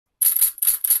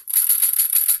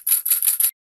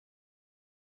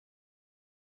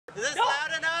Is this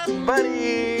loud enough?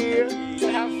 Buddy!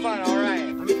 Have fun, alright.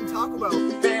 I'm eating Taco Bell.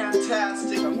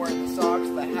 Fantastic. I'm wearing the socks,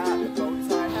 the hat, the bow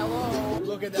tie. Hello.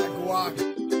 Look at that guac.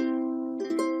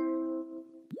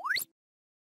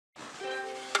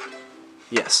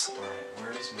 Yes. Alright,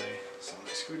 where is my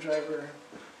screwdriver?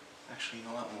 Actually, you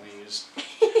know what? I'm gonna use.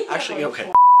 Actually,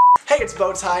 okay. Hey, it's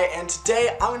Bowtie, and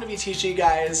today I'm going to be teaching you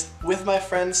guys, with my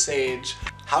friend Sage,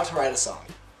 how to write a song.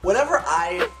 Whenever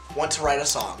I want to write a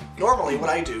song, normally what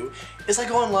I do is I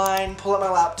go online, pull up my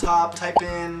laptop, type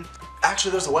in.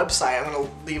 Actually, there's a website. I'm going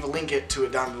to leave a link to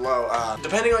it down below.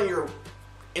 Depending on your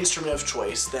instrument of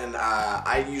choice, then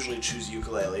I usually choose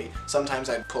ukulele. Sometimes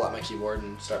I pull out my keyboard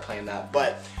and start playing that,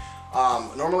 but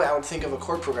normally I would think of a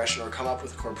chord progression or come up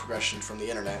with a chord progression from the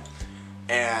internet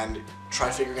and try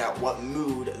figuring out what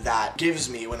mood that gives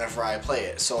me whenever I play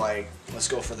it. So like, let's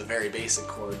go for the very basic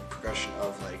chord progression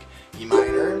of like E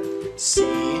minor, C,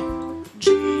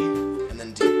 G, and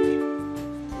then D.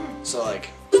 So like,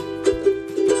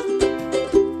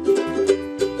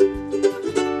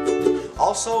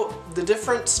 also the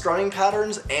different strumming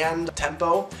patterns and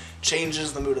tempo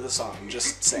changes the mood of the song,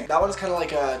 just saying. That one's kind of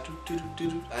like a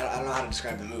I don't know how to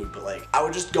describe the mood, but like I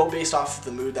would just go based off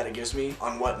the mood that it gives me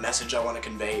on what message I want to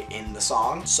convey in the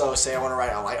song. So say I want to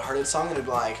write a lighthearted song, and it'd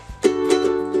be like,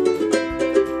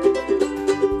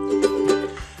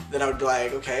 then I would be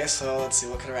like, okay, so let's see,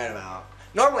 what can I write about?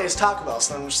 Normally it's Taco Bell,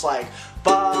 so I'm just like,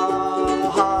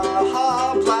 Baja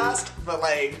Blast, but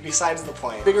like, besides the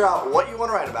point. Figure out what you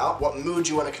want to write about, what mood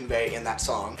you want to convey in that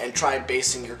song, and try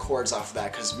basing your chords off of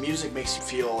that, because music makes you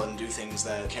feel and do things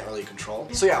that you can't really control.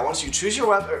 So yeah, once you choose your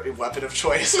weapon of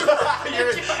choice,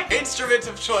 your instrument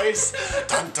of choice,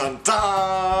 dun dun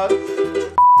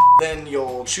dun, then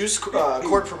you'll choose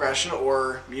chord progression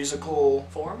or musical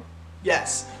form.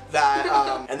 Yes, that,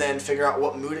 and then figure out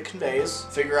what mood it conveys,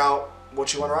 figure out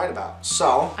what you want to write about.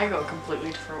 So I go a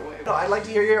completely different way. no, I'd like to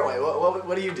hear your way.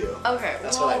 What do you do? Okay,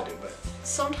 that's well, what I do. But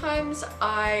sometimes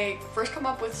I first come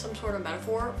up with some sort of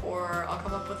metaphor, or I'll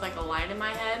come up with like a line in my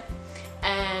head,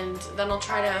 and then I'll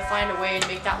try to find a way to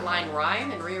make that line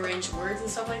rhyme and rearrange words and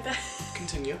stuff like that.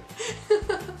 Continue.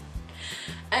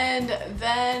 And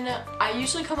then I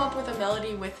usually come up with a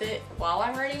melody with it while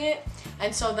I'm writing it,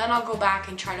 and so then I'll go back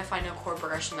and try to find a chord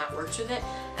progression that works with it.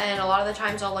 And a lot of the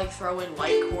times I'll like throw in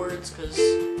light chords, because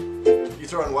you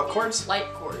throw in what chords?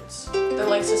 Light chords. They're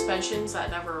like suspensions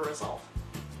that never resolve.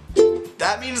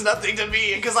 That means nothing to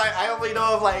me, because I only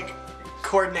know of like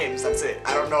chord names. That's it.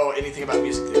 I don't know anything about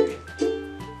music theory.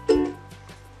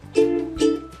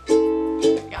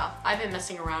 I've been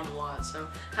messing around a lot, so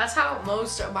that's how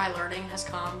most of my learning has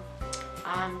come.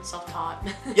 I'm self-taught.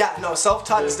 Yeah, no,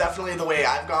 self-taught is definitely the way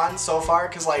I've gone so far,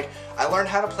 because like I learned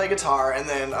how to play guitar, and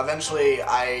then eventually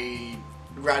I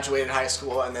graduated high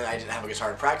school, and then I didn't have a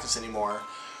guitar to practice anymore.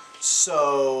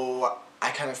 So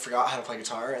I kind of forgot how to play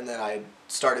guitar, and then I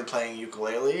started playing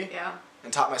ukulele. Yeah.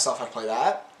 And taught myself how to play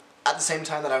that at the same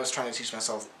time that I was trying to teach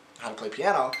myself how to play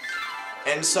piano.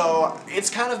 And so it's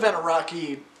kind of been a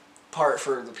rocky part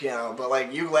for the piano, but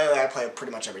like ukulele I play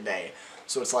pretty much every day.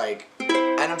 So it's like,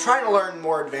 and I'm trying to learn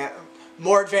more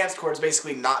advanced chords,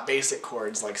 basically not basic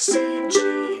chords like C,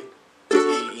 G, D,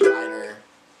 E minor,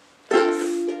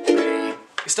 F,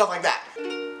 A, stuff like that.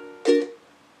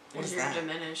 What is that?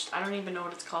 Diminished. I don't even know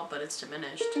what it's called, but it's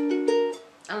diminished. I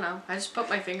don't know. I just put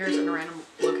my fingers in a random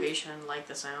location and like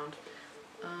the sound.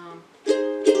 And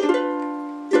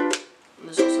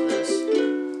there's also this.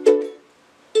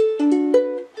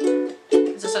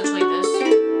 It's essentially this,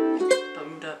 but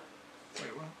moved up.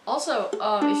 Wait, what? Also,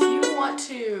 if you want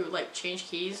to like change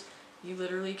keys, you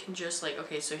literally can just like,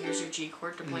 okay, so here's your G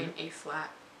chord to play an A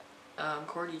flat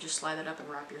chord. You just slide it up and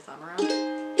wrap your thumb around.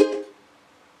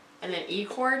 And then E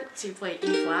chord, so you play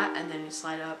E flat, and then you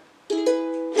slide up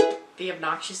the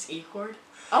obnoxious E chord.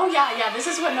 Oh yeah, this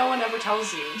is what no one ever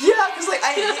tells you. Yeah, because like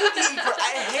I hate the E chord.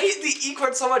 I hate the E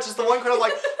chord so much. It's the one chord I'm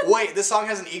like, wait, this song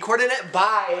has an E chord in it?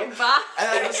 Bye. Bye. And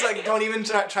I just like don't even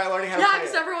try learning how to Yeah, play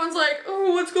because it. everyone's like,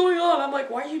 oh, what's going on? I'm like,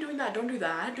 why are you doing that? Don't do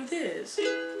that. Do this.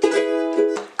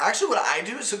 Actually, what I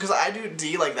do is because I do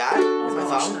D like that with my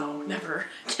thumb. No, never.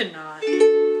 Cannot.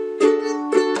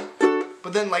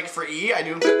 But then like for E, I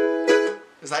do.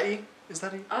 Is that E? Is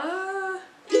that E?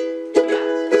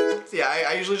 Yeah,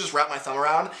 I usually just wrap my thumb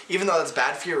around, even though that's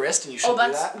bad for your wrist and you shouldn't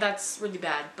do that. That's really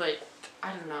bad, but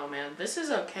I don't know, man. This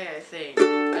is okay, I think.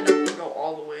 I don't go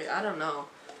all the way. I don't know.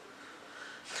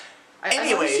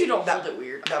 Anyway, you don't hold it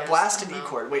weird. That blasted E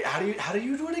chord. Wait, how do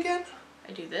you do it again?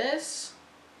 I do this,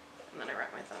 and then I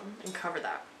wrap my thumb and cover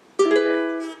that.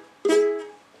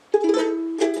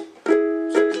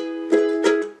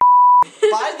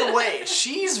 By the the way,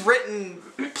 she's written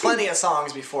plenty of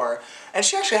songs before, and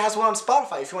she actually has one on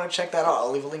Spotify. If you want to check that out,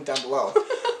 I'll leave a link down below.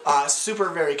 Super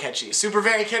very catchy. Super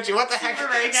very catchy. What the heck?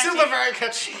 Super very catchy. Super very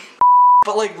catchy.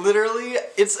 But like literally,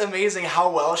 it's amazing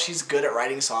how well she's good at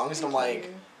writing songs, and I'm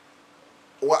like,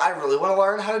 what I really want to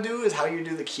learn how to do is how you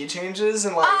do the key changes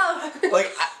and like,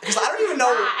 because I don't even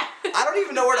know,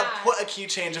 where to put a key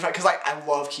change because I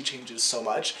love key changes so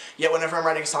much. Yet whenever I'm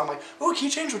writing a song, I'm like, oh, a key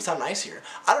change would sound nice here.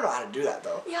 I don't know how to do that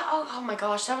though. Yeah. Oh my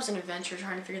gosh, that was an adventure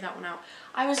trying to figure that one out.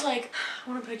 I was like, I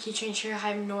want to put a key change here. I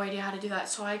have no idea how to do that.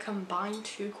 So I combined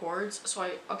two chords. So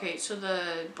so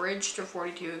the bridge to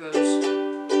 42 goes.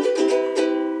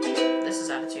 This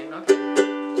is out of tune. Okay.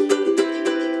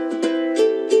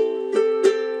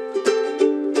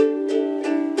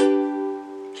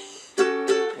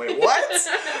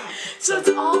 So it's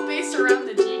all based around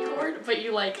the G chord, but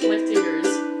you like lift fingers.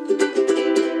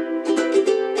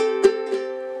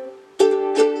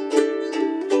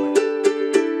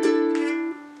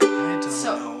 I don't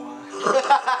know.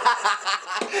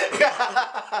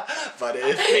 But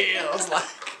it feels like.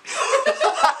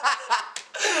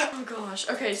 Oh gosh.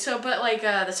 Okay, so but like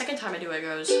the second time I do it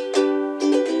goes. And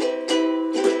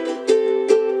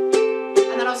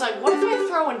then I was like, what if I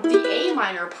throw in the A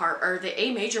minor part or the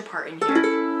A major part in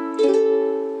here?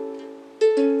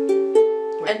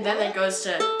 And then it goes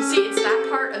to, see, it's that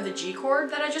part of the G chord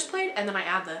that I just played, and then I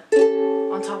add the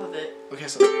on top of it. Okay,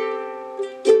 so.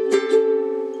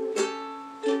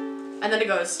 And then it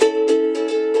goes.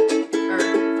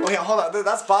 Okay, hold on.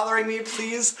 That's bothering me.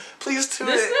 Please tune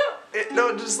This it.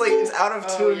 No, just like it's out of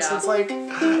tune, yeah. so it's like. I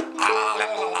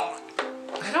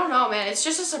don't know, man. It's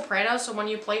just a soprano, so when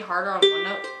you play harder on one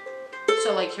note,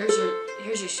 so like here's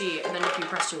your C, and then if you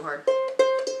press too hard.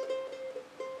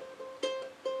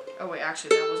 Oh wait,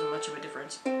 actually that wasn't much of a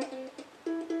difference.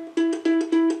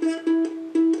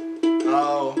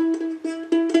 Oh.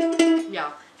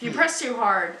 Yeah, if you press too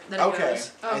hard, then it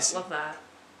goes. Oh, I see. love that.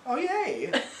 Oh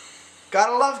yay!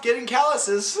 Gotta love getting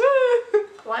calluses.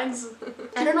 Lines.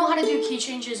 I don't know how to do key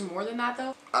changes more than that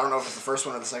though. I don't know if it's the first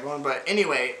one or the second one, but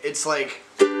anyway, it's like.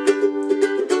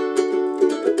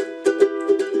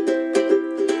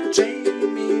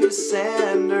 Jamie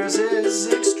Sanders is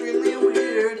extremely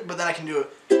weird, but then I can do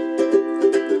it.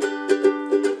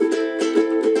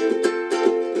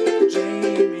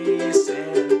 Jamie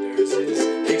Sanders is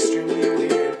extremely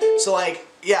weird. So like,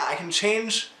 yeah, I can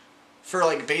change for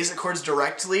like basic chords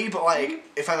directly, but like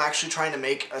if I'm actually trying to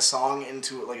make a song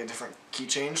into like a different key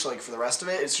change, like for the rest of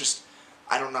it, it's just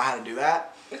I don't know how to do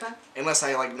that. Okay. Unless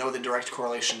I like know the direct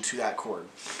correlation to that chord.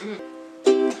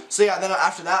 So yeah, then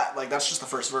after that, like that's just the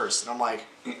first verse, and I'm like,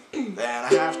 then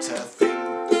I have to think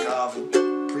of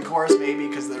pre-chorus maybe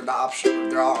because they're not optional.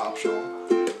 They're all optional.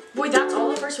 Wait, that's all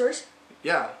the first verse?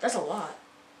 Yeah. That's a lot.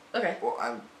 Okay. Well,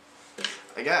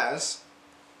 I guess.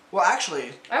 Well,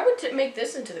 actually. I would make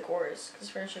this into the chorus because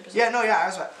friendship is. Yeah. No. Yeah. I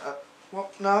was. Well,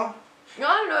 no. No, I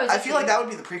don't know. I feel like that would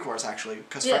be the pre-chorus actually,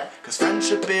 because yeah.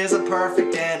 Friendship is a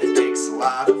perfect and it takes a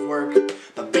lot of work,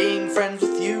 but being friends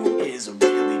with you is a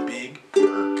really big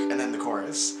perk. And then the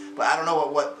chorus, but I don't know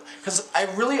what because I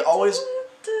really always.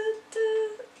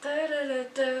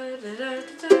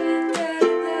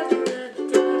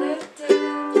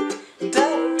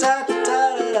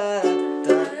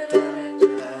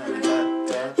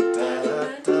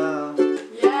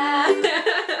 Yeah.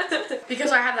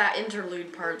 Because I have that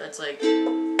interlude part that's like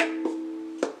that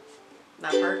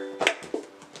part.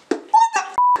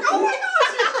 Oh my god!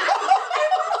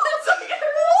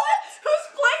 Who's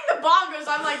playing the bongos?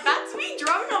 I'm like, that's me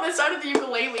drumming on the side of the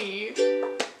ukulele.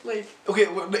 Like. Okay,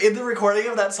 in the recording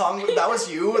of that song, that was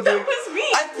you? That was me!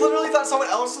 I literally thought someone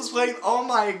else was playing. Oh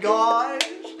my gosh.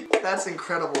 That's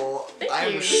incredible. I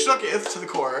am shooketh to the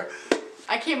core.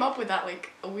 I came up with that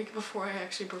like a week before I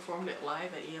actually performed it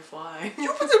live at EFY.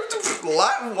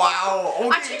 Wow.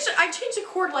 Okay. I changed the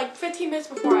chord like 15 minutes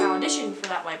before I auditioned for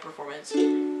that live performance.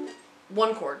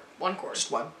 One chord.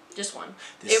 Just one? Just one.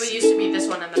 It used to be this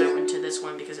one, and then I went to this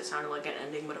one because it sounded like an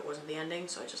ending, but it wasn't the ending,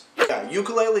 so I just... Yeah,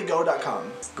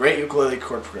 ukulelego.com. Great ukulele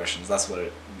chord progressions. That's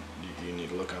what you need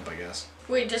to look up, I guess.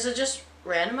 Wait, does it just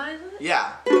randomize it?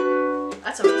 Yeah.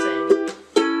 That's amazing.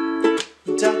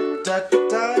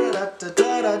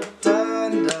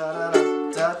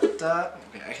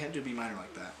 Okay, I can't do B minor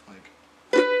like that. Like,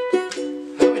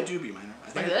 how do I do B minor? I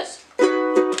think Like this?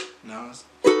 No.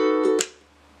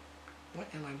 What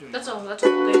am I doing? That's a whole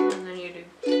thing, and then you do.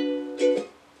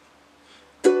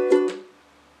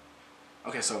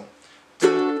 Okay, so. Okay,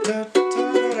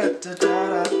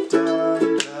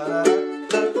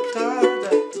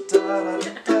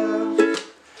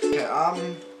 I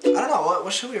don't know.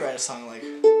 What should we write a song like?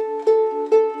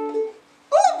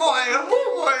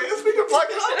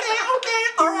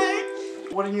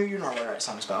 what do you normally write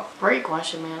songs about? Great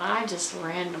question, man. I just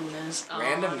randomness.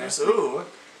 Randomness. Ooh.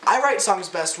 I write songs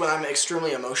best when I'm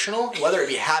extremely emotional, whether it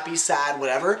be happy, sad,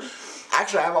 whatever.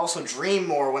 Actually, I also dream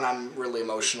more when I'm really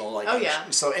emotional. Like, oh yeah.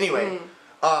 So anyway,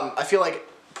 I feel like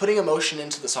putting emotion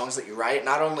into the songs that you write,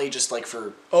 not only just like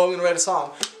for, oh, I'm gonna write a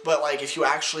song, but like if you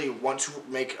actually want to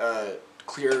make a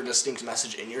clear, distinct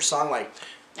message in your song, like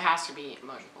it has to be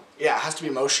emotional. Yeah, it has to be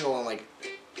emotional and like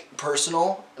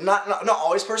personal. Not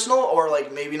always personal, or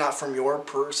like maybe not from your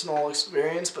personal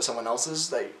experience, but someone else's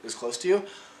that is close to you.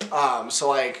 So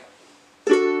like,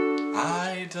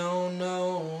 I don't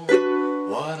know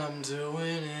what I'm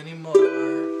doing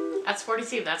anymore. That's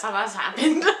 42. That's how that's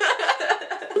happened.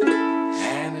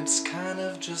 And it's kind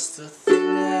of just a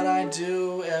thing that I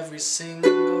do every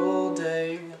single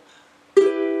day.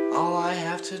 All I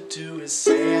have to do is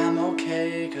say I'm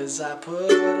okay, 'cause I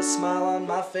put a smile on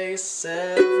my face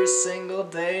every single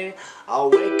day. I'll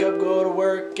wake up, go to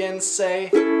work, and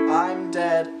say I'm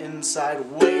dead inside.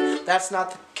 Wait, that's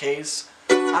not the case.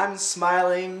 I'm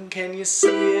smiling, can you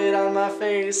see it on my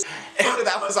face?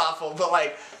 That was awful, but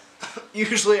like,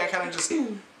 usually I kind of just,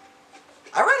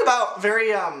 I write about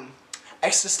very,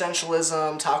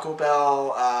 existentialism, Taco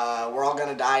Bell, we're all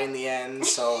gonna die in the end,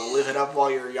 so live it up while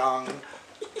you're young.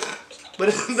 But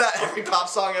isn't that every pop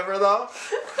song ever, though?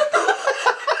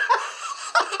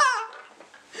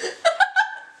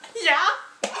 Yeah?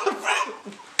 Are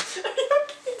you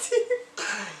okay, too?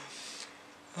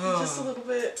 Just a little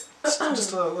bit.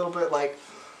 Just a little bit, like...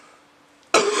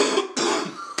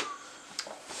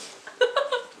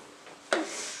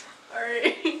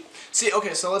 Alright. See,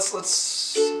 okay, so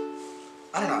let's...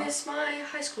 I don't know. I miss my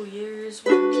high school years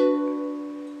when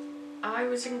I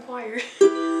was in choir.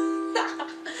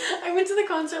 I went to the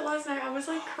concert last night. I was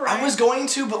like crying. I was going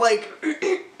to, but like,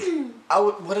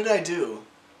 what did I do?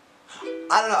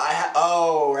 I don't know.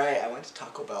 Oh right, I went to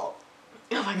Taco Bell.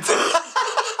 Oh my god.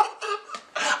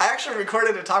 I actually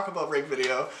recorded a Taco Bell break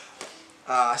video.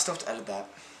 I still have to edit that.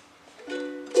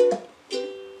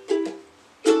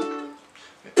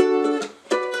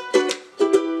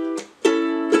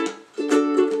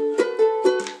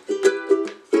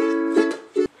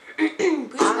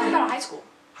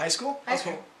 High school? High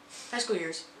school. High school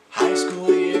years. High school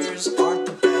years aren't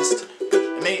the best.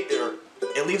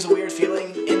 It leaves a weird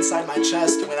feeling inside my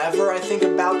chest whenever I think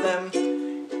about them.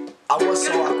 I was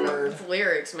so awkward. With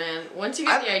lyrics, man. Once you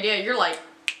get the idea, you're like,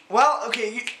 well,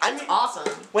 okay, I mean,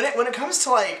 awesome. When it comes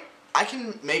to like, I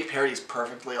can make parodies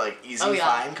perfectly like easy,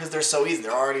 fine, because they're so easy.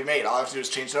 They're already made. All I have to do is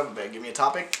change it up a bit. Give me a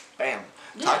topic, bam.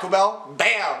 Yeah. Taco Bell,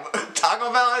 bam.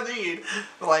 Taco Bell indeed.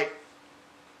 But like,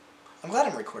 I'm glad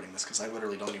I'm recording this because I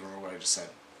literally don't even remember what I just said.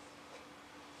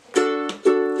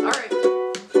 Alright.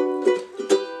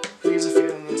 Leaves a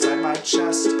feeling inside my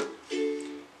chest.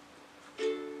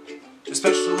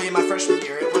 Especially my freshman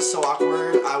year, it was so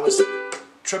awkward. I was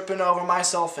tripping over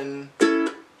myself in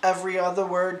every other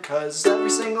word, cause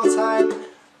every single time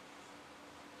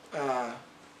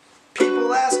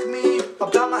people ask me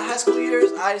about my high school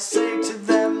years, I say to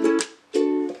them,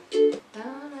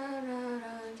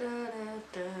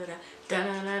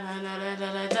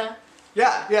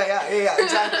 yeah,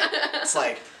 exactly. It's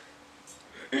like,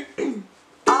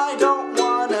 I don't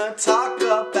wanna talk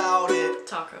about it.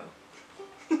 Taco.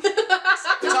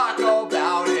 Talk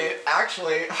about it.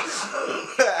 Actually,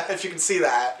 if you can see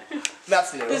that,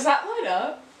 that's new. Does that light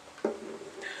up?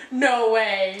 No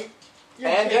way.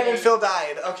 And Dan and Phil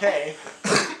died. Okay.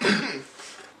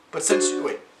 But since you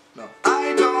wait, no.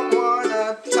 I don't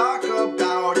wanna talk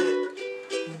about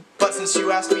it. But since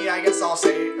you asked me, I guess I'll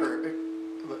say,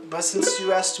 but since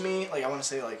you asked me, like I want to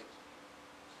say like,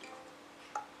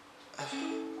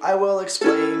 I will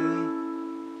explain,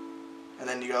 and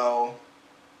then you go.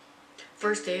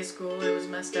 First day of school, it was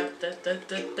messed up, and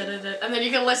then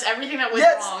you can list everything that went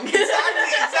wrong.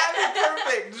 Exactly,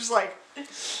 perfect. Just like,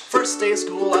 first day of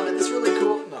school, I met this really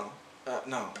cool,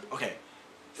 no, okay.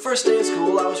 First day of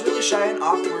school, I was really shy and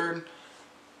awkward.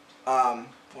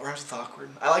 What rhymes with awkward?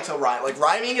 I like to rhyme. Like,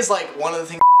 rhyming is like one of the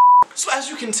things. So as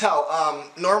you can tell,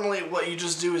 normally what you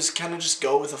just do is kind of just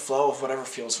go with the flow of whatever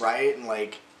feels right, and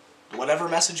like, whatever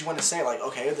message you want to say. Like,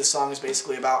 okay, this song is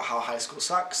basically about how high school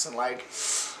sucks, and like,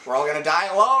 we're all gonna die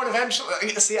alone eventually.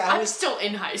 See, I'm still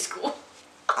in high school.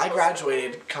 I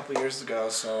graduated a couple years ago,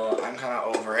 so I'm kind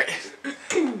of over it.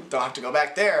 Don't have to go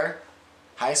back there.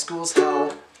 High school's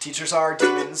hell. Teachers are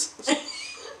demons.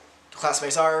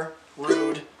 Classmates are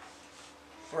rude.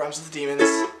 What rhymes with demons?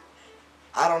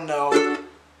 I don't know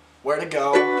where to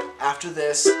go after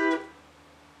this.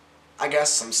 I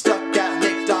guess I'm stuck at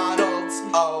McDonald's.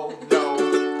 Oh no.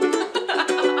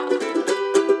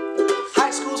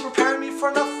 High school's prepared me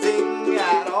for nothing.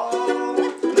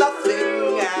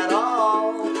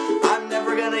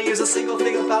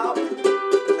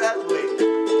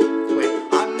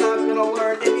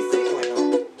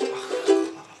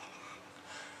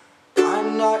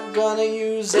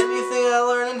 use anything I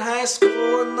learned in high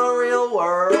school in the real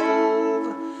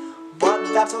world.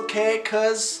 But that's okay,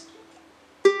 cause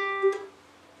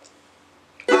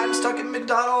I'm stuck at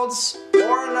McDonald's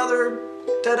or another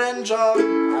dead-end job.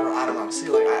 I don't know. See,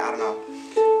 like, I don't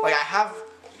know. Like, I have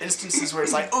instances where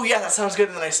it's like, oh yeah, that sounds good,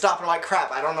 and then I stop and I'm like,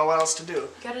 crap, I don't know what else to do. You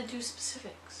gotta do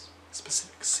specifics.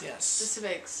 Specifics, yes.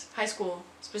 Specifics. High school.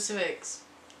 Specifics.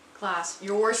 Class.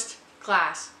 Your worst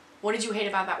class. What did you hate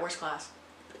about that worst class?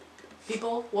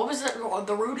 People, what was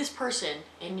the rudest person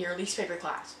in your least favorite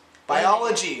class?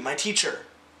 Biology, my teacher.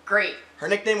 Great. Her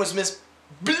nickname was Miss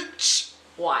Bitch.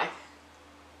 Why?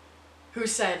 Who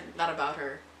said that about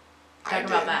her? Talk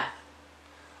about that.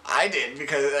 I did,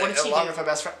 because What did she along do? with my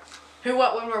best friend. Who,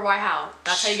 what, when, where, why, how.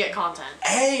 That's how you get content.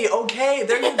 Hey, okay,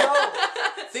 there you go.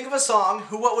 Think of a song,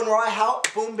 who, what, when, why, how,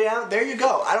 boom, bam, there you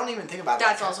go. I don't even think about that.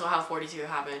 That's also how 42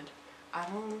 happened. I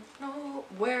don't know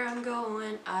where I'm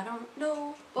going. I don't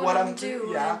know what I'm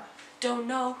doing. Yeah. Don't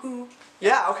know who.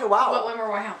 Yeah, okay, wow. Who, what, when, where,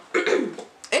 why, how.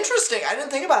 Interesting, I didn't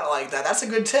think about it like that. That's a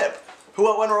good tip. Who,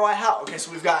 what, when, where, why, how. Okay,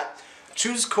 so we've got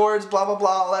choose chords, blah, blah, blah,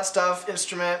 all that stuff,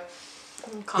 instrument.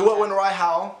 Content. Who, what, when, where, why,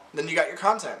 how. Then you got your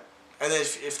content. And then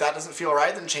if that doesn't feel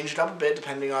right, then change it up a bit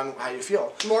depending on how you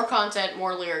feel. More content,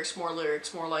 more lyrics, more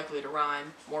likely to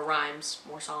rhyme, more rhymes,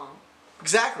 more song.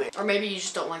 Exactly. Or maybe you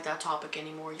just don't like that topic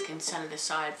anymore. You can set it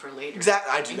aside for later.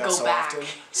 Exactly. I do that so often.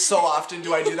 So often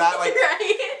do I do that. Like,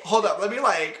 right? hold up, let me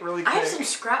like really quick. I have some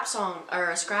scrap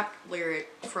lyric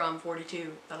from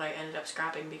 42 that I ended up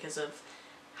scrapping because of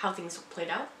how things played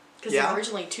out. Because there were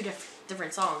originally two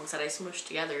different songs that I smooshed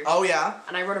together. Oh yeah.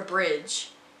 And I wrote a bridge,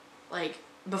 like,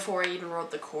 before I even wrote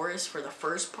the chorus for the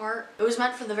first part. It was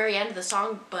meant for the very end of the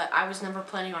song, but I was never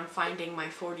planning on finding my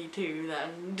 42. That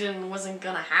wasn't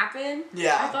gonna happen.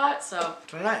 Yeah. I thought, so.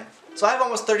 29. So I have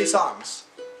almost 30 songs.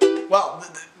 Well,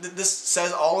 this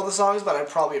says all of the songs, but I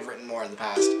probably have written more in the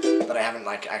past that I haven't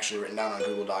like actually written down on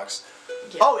Google Docs.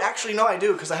 Yeah. Oh, actually no, I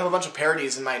do, because I have a bunch of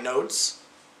parodies in my notes.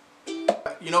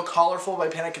 You know Colorful by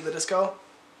Panic! At the Disco?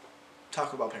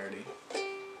 Taco Bell parody.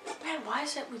 Man, why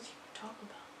is it with you Taco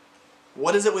Bell?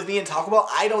 What is it with me and Taco Bell?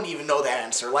 I don't even know the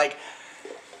answer. Like,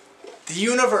 the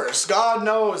universe, God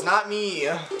knows, not me.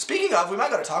 Speaking of, we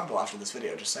might go to Taco Bell after this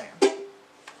video, just saying.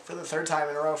 For the third time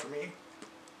in a row for me.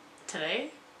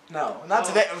 Today? No, not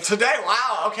today. Today,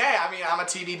 wow, okay. I mean, I'm a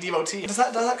TD devotee. Does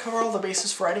that cover all the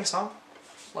bases for writing a song?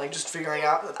 Like, just figuring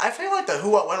out? I feel like the who,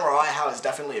 what, when, where, why, how is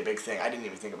definitely a big thing I didn't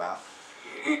even think about.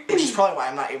 Which is probably why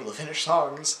I'm not able to finish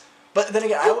songs. But then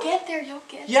again, you'll get there.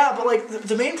 Yeah, but like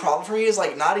the main problem for me is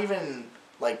like not even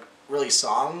like really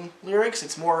song lyrics.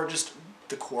 It's more just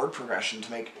the chord progression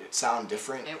to make it sound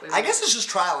different. I guess it's just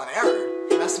trial and error.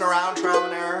 Messing around, trial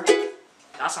and error.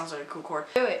 That sounds like a cool chord.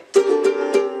 Do it.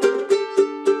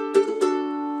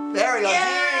 There we go.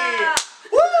 Yeah!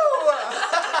 Woo!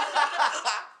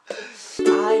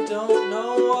 I don't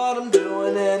know what I'm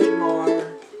doing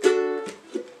anymore.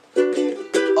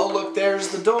 Oh look, there's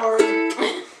the door.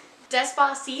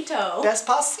 Despacito.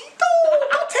 Despacito!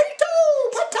 Potato!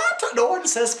 Potato! No one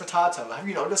says potato. Have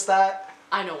you noticed that?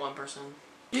 I know one person.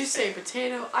 You say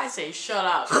potato, I say shut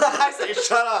up. I say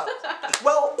shut up.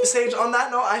 Well, Sage, on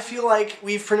that note, I feel like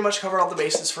we've pretty much covered all the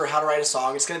bases for how to write a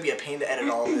song. It's going to be a pain to edit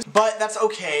all of this. But that's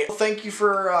okay. Thank you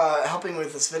for helping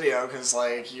with this video, because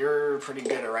like, you're pretty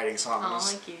good at writing songs. Oh,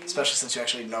 thank you. Especially since you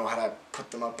actually know how to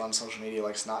put them up on social media,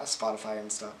 like Spotify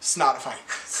and stuff. Snotify.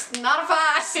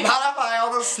 Snotify,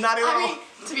 all those snotty little... I mean,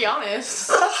 to be honest,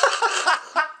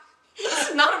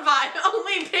 Snotify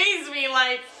only pays me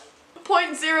like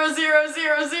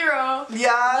 0.0000.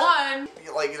 Yeah. 1.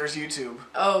 Like, there's YouTube.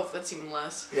 Oh, that's even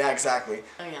less. Yeah, exactly.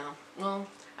 Oh yeah. Well,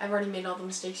 I've already made all the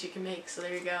mistakes you can make, so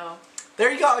there you go.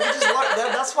 There you go. You just learn.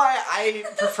 That's why I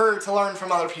prefer to learn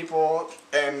from other people,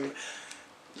 and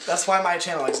that's why my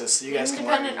channel exists, so you guys can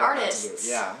learn. Independent artists.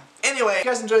 Yeah. Anyway, if you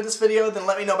guys enjoyed this video, then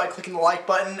let me know by clicking the like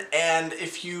button, and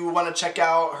if you want to check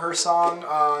out her song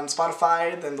on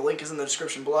Spotify, then the link is in the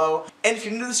description below. And if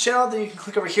you're new to this channel, then you can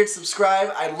click over here to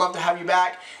subscribe. I'd love to have you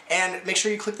back, and make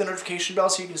sure you click the notification bell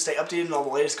so you can stay updated on all the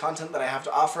latest content that I have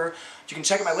to offer. You can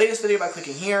check out my latest video by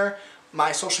clicking here.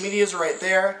 My social medias are right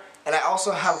there, and I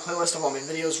also have a playlist of all my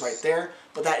videos right there.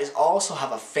 But that is all, so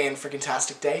have a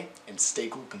fan-freaking-tastic day, and stay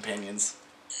cool, companions.